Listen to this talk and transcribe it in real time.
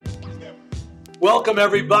Welcome,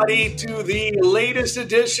 everybody, to the latest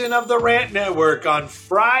edition of the Rant Network on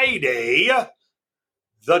Friday,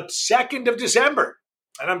 the 2nd of December.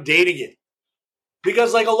 And I'm dating it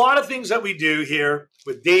because, like a lot of things that we do here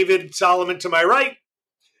with David Solomon to my right,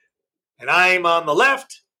 and I'm on the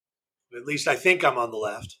left, at least I think I'm on the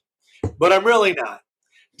left, but I'm really not.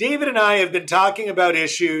 David and I have been talking about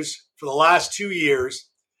issues for the last 2 years,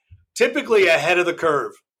 typically ahead of the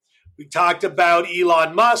curve. We talked about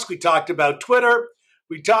Elon Musk. We talked about Twitter.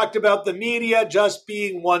 We talked about the media just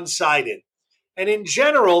being one-sided. And in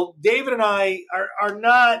general, David and I are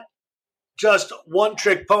not just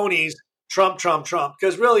one-trick ponies, Trump, Trump, Trump,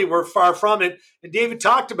 because really we're far from it. And David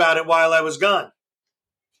talked about it while I was gone.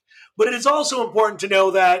 But it is also important to know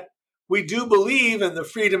that we do believe in the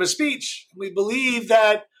freedom of speech. We believe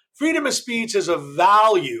that freedom of speech is a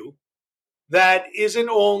value that isn't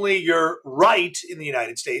only your right in the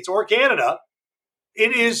United States or Canada,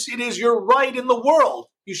 it is your right in the world.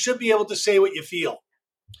 You should be able to say what you feel.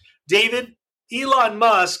 David, Elon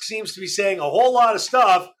Musk seems to be saying a whole lot of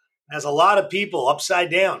stuff, has a lot of people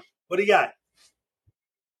upside down. What do you got?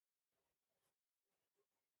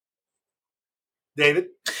 David?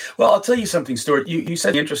 Well, I'll tell you something, Stuart. You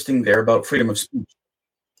said interesting there about freedom of speech.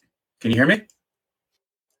 Can you hear me?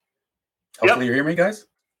 Hopefully you hear me, guys.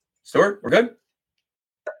 Stuart, we're good?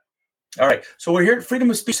 All right. So we're here at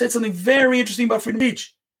Freedom of Speech. Said something very interesting about freedom of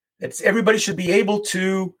speech. It's everybody should be able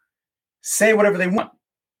to say whatever they want.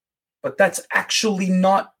 But that's actually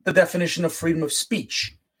not the definition of freedom of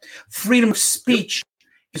speech. Freedom of speech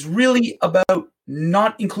is really about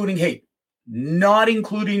not including hate, not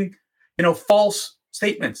including, false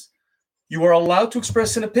statements. You are allowed to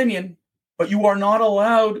express an opinion, but you are not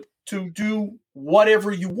allowed to do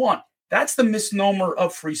whatever you want. That's the misnomer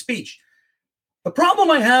of free speech. The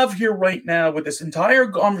problem I have here right now with this entire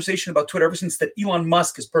conversation about Twitter, ever since that Elon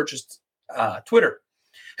Musk has purchased Twitter,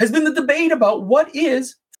 has been the debate about what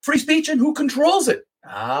is free speech and who controls it.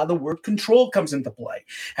 The word control comes into play.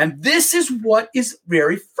 And this is what is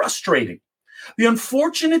very frustrating. The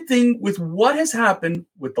unfortunate thing with what has happened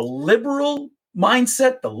with the liberal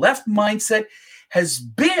mindset, the left mindset, has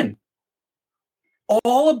been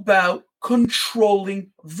all about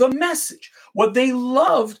controlling the message. What they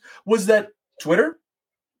loved was that Twitter,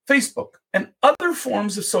 Facebook, and other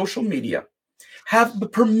forms of social media have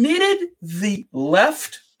permitted the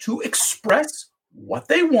left to express what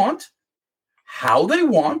they want, how they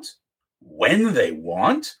want, when they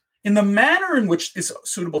want, in the manner in which is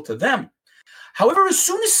suitable to them. However, as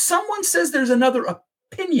soon as someone says there's another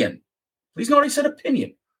opinion, please note I said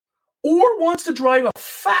opinion, or wants to drive a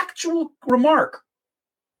factual remark,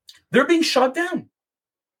 they're being shot down.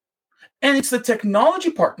 And it's the technology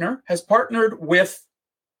partner has partnered with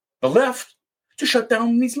the left to shut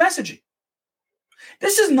down these messaging.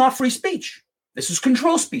 This is not free speech. This is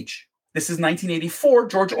control speech. This is 1984,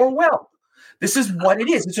 George Orwell. This is what it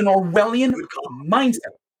is. It's an Orwellian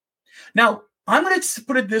mindset. Now, I'm going to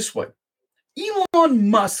put it this way. Elon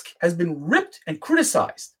Musk has been ripped and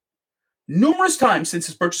criticized numerous times since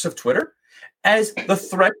his purchase of Twitter as the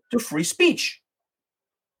threat to free speech.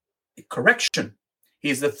 Correction. He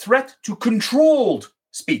is the threat to controlled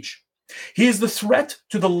speech. He is the threat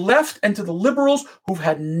to the left and to the liberals who've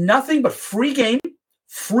had nothing but free game,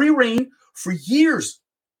 free reign for years.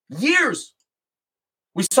 Years.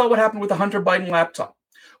 We saw what happened with the Hunter Biden laptop.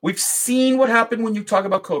 We've seen what happened when you talk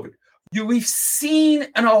about COVID. We've seen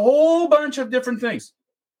a whole bunch of different things.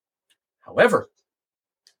 However,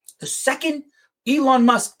 the second Elon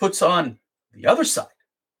Musk puts on the other side,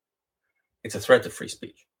 it's a threat to free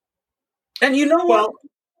speech. And you know what,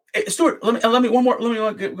 Stuart? Let me one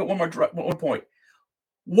more point.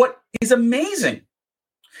 What is amazing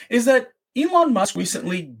is that Elon Musk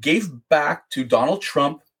recently gave back to Donald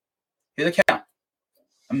Trump his account.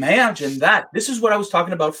 Imagine that. This is what I was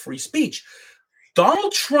talking about: free speech.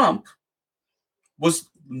 Donald Trump was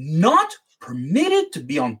not permitted to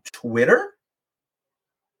be on Twitter,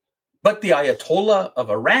 but the Ayatollah of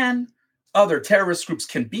Iran, other terrorist groups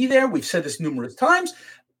can be there. We've said this numerous times.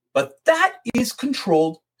 But that is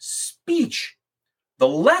controlled speech. The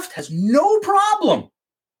left has no problem.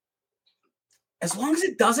 As long as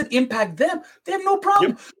it doesn't impact them, they have no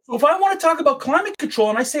problem. Yep. So if I want to talk about climate control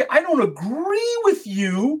and I say, I don't agree with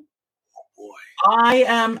you, I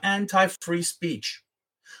am anti-free speech.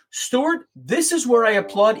 Stuart, this is where I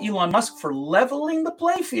applaud Elon Musk for leveling the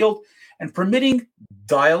playing field and permitting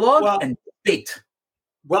dialogue and debate.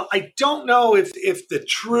 Well, I don't know if the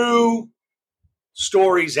true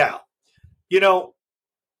story's out.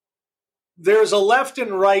 There's a left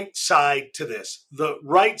and right side to this. The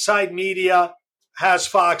right side media has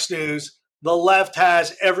Fox News. the left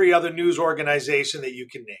has every other news organization that you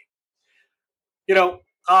can name.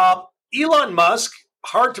 Elon Musk,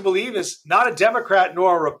 hard to believe, is not a Democrat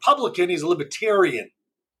nor a Republican. He's a libertarian,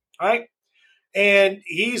 right? And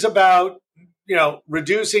he's about,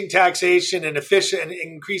 reducing taxation and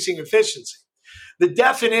increasing efficiency. The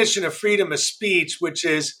definition of freedom of speech, which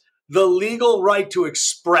is the legal right to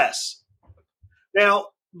express. Now,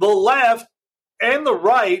 the left and the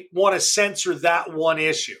right want to censor that one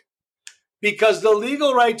issue because the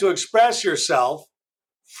legal right to express yourself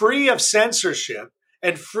free of censorship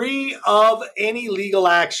and free of any legal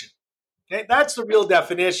action. Okay? That's the real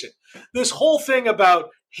definition. This whole thing about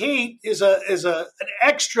hate is an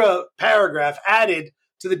extra paragraph added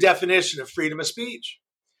to the definition of freedom of speech.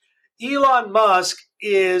 Elon Musk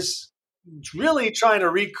is really trying to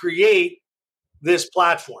recreate this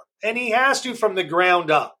platform, and he has to from the ground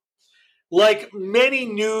up. Like many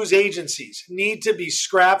news agencies need to be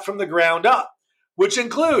scrapped from the ground up, which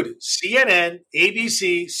include CNN,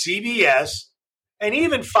 ABC, CBS, and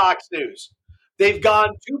even Fox News. They've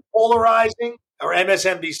gone too polarizing, or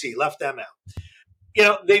MSNBC, left them out.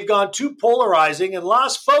 They've gone too polarizing and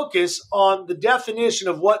lost focus on the definition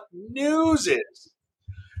of what news is.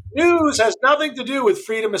 News has nothing to do with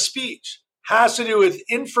freedom of speech. It has to do with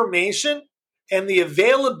information and the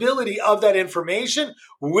availability of that information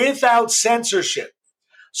without censorship.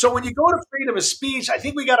 So when you go to freedom of speech, I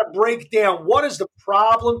think we got to break down what is the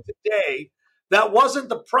problem today that wasn't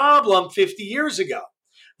the problem 50 years ago.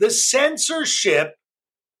 The censorship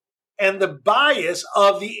and the bias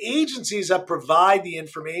of the agencies that provide the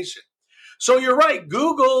information. So you're right,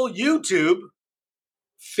 Google, YouTube,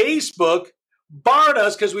 Facebook barred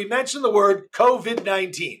us because we mentioned the word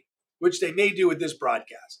COVID-19, which they may do with this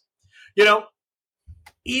broadcast.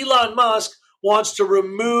 Elon Musk wants to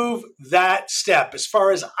remove that step as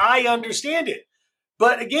far as I understand it.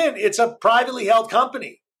 But again, it's a privately held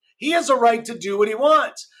company. He has a right to do what he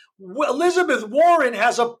wants. Elizabeth Warren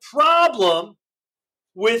has a problem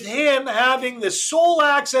with him having the sole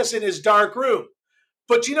access in his dark room.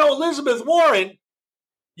 But Elizabeth Warren,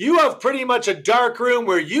 you have pretty much a dark room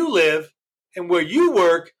where you live and where you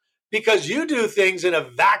work because you do things in a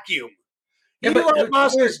vacuum. Elon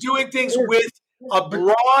Musk is doing things with a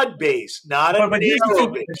broad base, not a narrow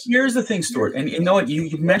base. Here's the thing, Stuart, and you know what?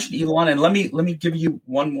 You mentioned Elon, and let me give you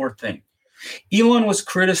one more thing. Elon was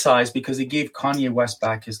criticized because he gave Kanye West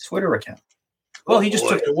back his Twitter account. Well, he just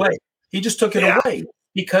took it away. He just took it away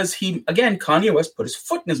because Kanye West put his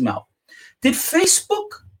foot in his mouth. Did Facebook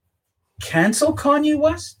cancel Kanye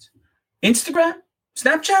West? Instagram?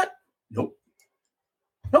 Snapchat? Nope.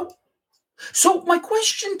 So my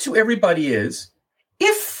question to everybody is,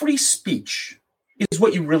 if free speech is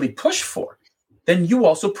what you really push for, then you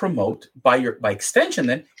also promote by extension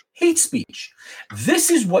then hate speech. This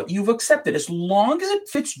is what you've accepted. As long as it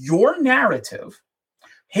fits your narrative,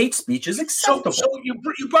 hate speech is acceptable. So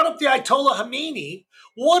you brought up the Ayatollah Khamenei.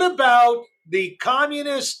 What about the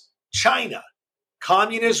communist China,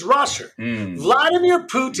 communist Russia, Vladimir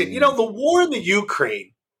Putin? The war in the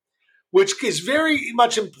Ukraine, which is very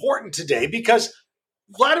much important today because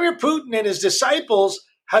Vladimir Putin and his disciples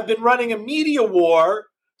have been running a media war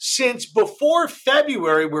since before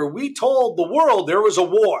February, where we told the world there was a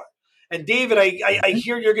war. And David, I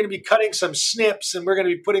hear you're going to be cutting some snips and we're going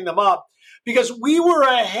to be putting them up because we were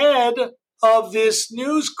ahead of this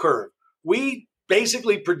news curve. We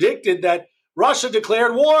basically predicted that Russia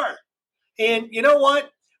declared war. And you know what?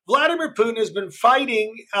 Vladimir Putin has been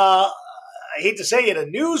fighting, I hate to say it, a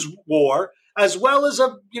news war, as well as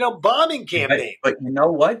a bombing campaign. But you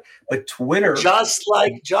know what? But Twitter, just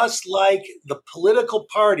like the political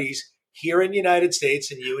parties here in the United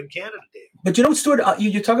States and you in Canada, Dave. But Stuart,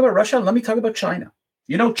 you talk about Russia. Let me talk about China.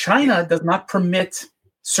 China does not permit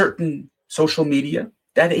certain social media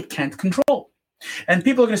that it can't control. And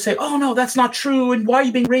people are going to say, "Oh no, that's not true." And why are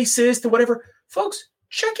you being racist or whatever? Folks,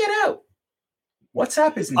 check it out.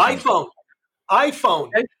 WhatsApp is in iPhone.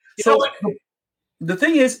 Okay? So the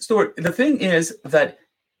thing is, Stuart, that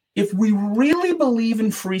if we really believe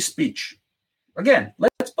in free speech, again,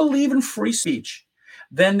 let's believe in free speech,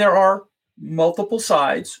 then there are multiple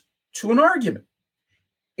sides to an argument.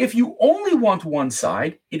 If you only want one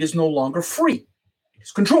side, it is no longer free.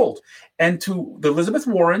 It's controlled. And to the Elizabeth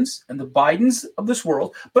Warrens and the Bidens of this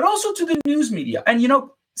world, but also to the news media. And,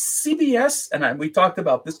 CBS, and we talked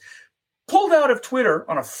about this, pulled out of Twitter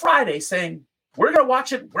on a Friday saying, we're going to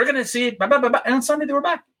watch it. We're going to see it. Blah, blah, blah, blah. And on Sunday, they were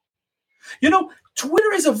back.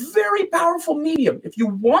 Twitter is a very powerful medium. If you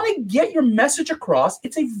want to get your message across,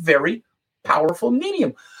 it's a very powerful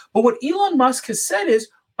medium. But what Elon Musk has said is,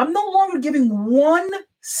 I'm no longer giving one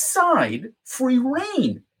side free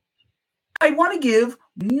reign. I want to give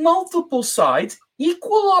multiple sides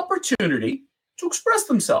equal opportunity to express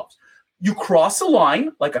themselves. You cross a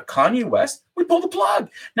line like a Kanye West, we pull the plug.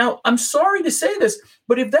 Now, I'm sorry to say this,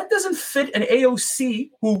 but if that doesn't fit an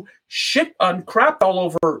AOC who shit on crap all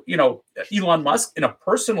over, Elon Musk in a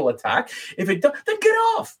personal attack, if it does, then get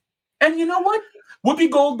off. And you know what? Whoopi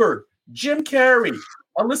Goldberg, Jim Carrey,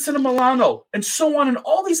 Alyssa Milano, and so on, and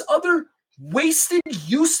all these other wasted,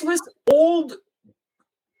 useless, old,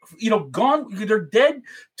 gone, they're dead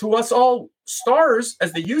to us all stars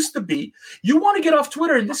as they used to be. You want to get off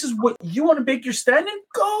Twitter and this is what you want to make your stand in?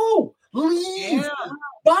 Go. Leave.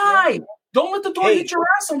 Bye. Yeah. Don't let the door hit your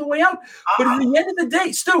ass on the way out. But at the end of the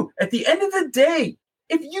day, Stu, if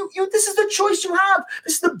you this is the choice you have.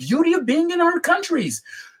 This is the beauty of being in our countries.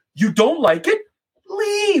 You don't like it,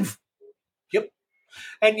 leave. Yep.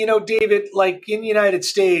 And David, like in the United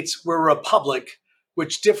States, we're a republic,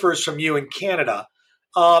 which differs from you in Canada.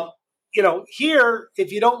 Here,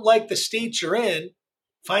 if you don't like the state you're in,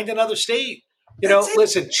 find another state.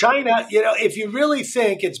 Listen, China, if you really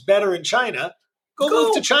think it's better in China, go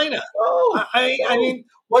move to China. I mean,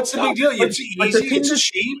 what's the big deal? It's easy, it's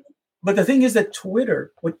cheap. But the thing is that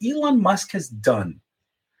Twitter, what Elon Musk has done,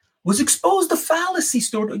 was expose the fallacy,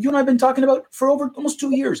 Stuart, you and I have been talking about for over almost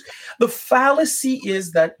 2 years. The fallacy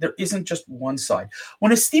is that there isn't just one side.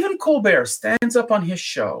 When a Stephen Colbert stands up on his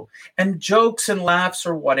show and jokes and laughs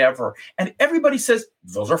or whatever, and everybody says,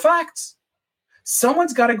 those are facts,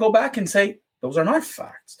 someone's got to go back and say, those are not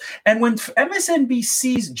facts. And when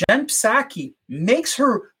MSNBC's Jen Psaki makes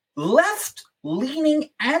her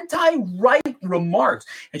left-leaning, anti-right remarks,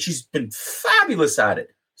 and she's been fabulous at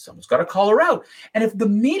it, someone's got to call her out. And if the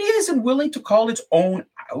media isn't willing to call its own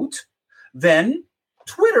out, then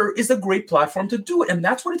Twitter is a great platform to do it. And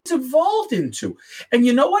that's what it's evolved into. And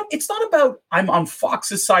you know what? It's not about I'm on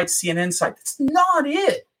Fox's side, CNN side. That's not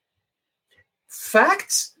it.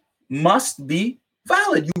 Facts must be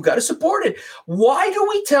valid. You've got to support it. Why do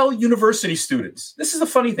we tell university students? This is the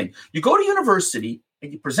funny thing. You go to university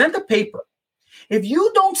and you present a paper. If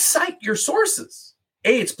you don't cite your sources,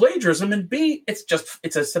 A, it's plagiarism, and B, it's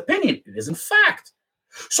an opinion. It isn't fact.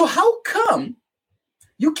 So how come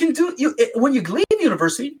you can when you leave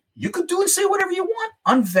university, you could do and say whatever you want,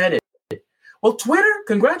 unvetted? Well, Twitter,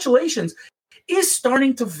 congratulations, is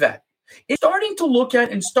starting to vet. It's starting to look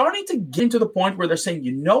at and starting to get to the point where they're saying,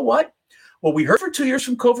 you know what? What we heard for 2 years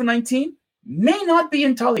from COVID-19 may not be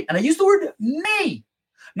entirely, and I use the word may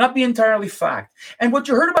not be entirely fact. And what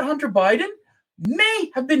you heard about Hunter Biden may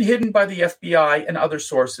have been hidden by the FBI and other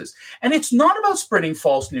sources. And it's not about spreading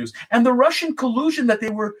false news. And the Russian collusion that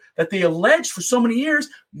they alleged for so many years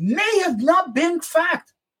may have not been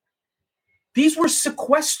fact. These were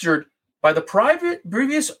sequestered by the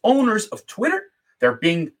previous owners of Twitter. They're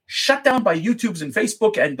being shut down by YouTubes and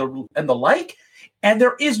Facebook and the like. And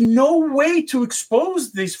there is no way to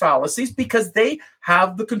expose these fallacies because they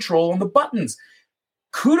have the control on the buttons.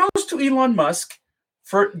 Kudos to Elon Musk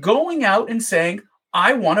for going out and saying,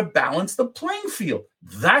 I want to balance the playing field.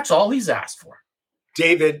 That's all he's asked for.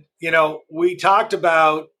 David, we talked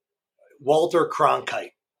about Walter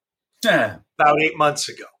Cronkite about 8 months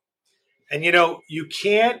ago. And, you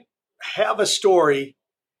can't have a story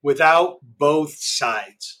without both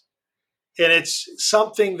sides. And it's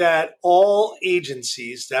something that all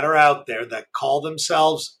agencies that are out there that call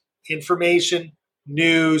themselves information,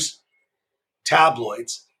 news,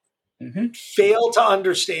 tabloids, fail to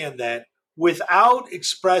understand that without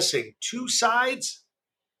expressing two sides,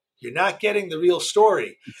 you're not getting the real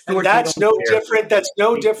story. And that's no different. That's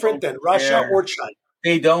no different than Russia or China.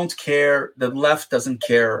 They don't care. The left doesn't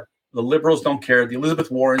care. The liberals don't care. The Elizabeth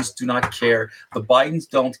Warrens do not care. The Bidens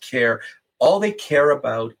don't care. All they care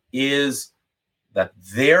about is that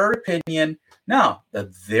their opinion and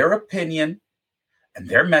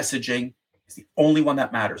their messaging is the only one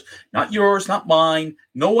that matters. Not yours, not mine,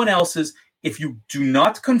 no one else's. If you do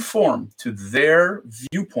not conform to their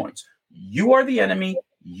viewpoints, you are the enemy,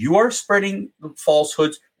 you are spreading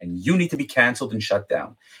falsehoods, and you need to be canceled and shut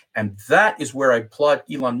down. And that is where I applaud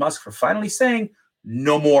Elon Musk for finally saying,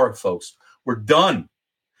 no more, folks. We're done.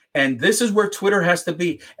 And this is where Twitter has to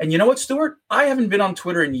be. And you know what, Stuart? I haven't been on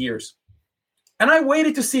Twitter in years. And I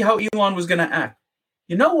waited to see how Elon was going to act.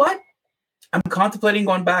 You know what? I'm contemplating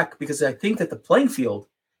going back because I think that the playing field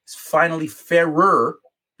is finally fairer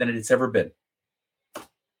than it's ever been.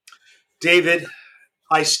 David,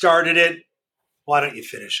 I started it. Why don't you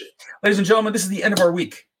finish it? Ladies and gentlemen, this is the end of our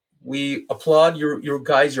week. We applaud your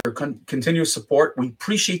guys, your continuous support. We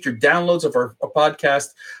appreciate your downloads of our podcast,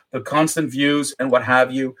 the constant views and what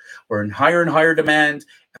have you. We're in higher and higher demand.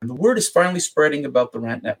 And the word is finally spreading about the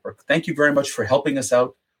Rant Network. Thank you very much for helping us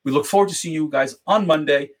out We look forward to seeing you guys on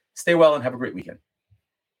Monday. Stay well and have a great weekend.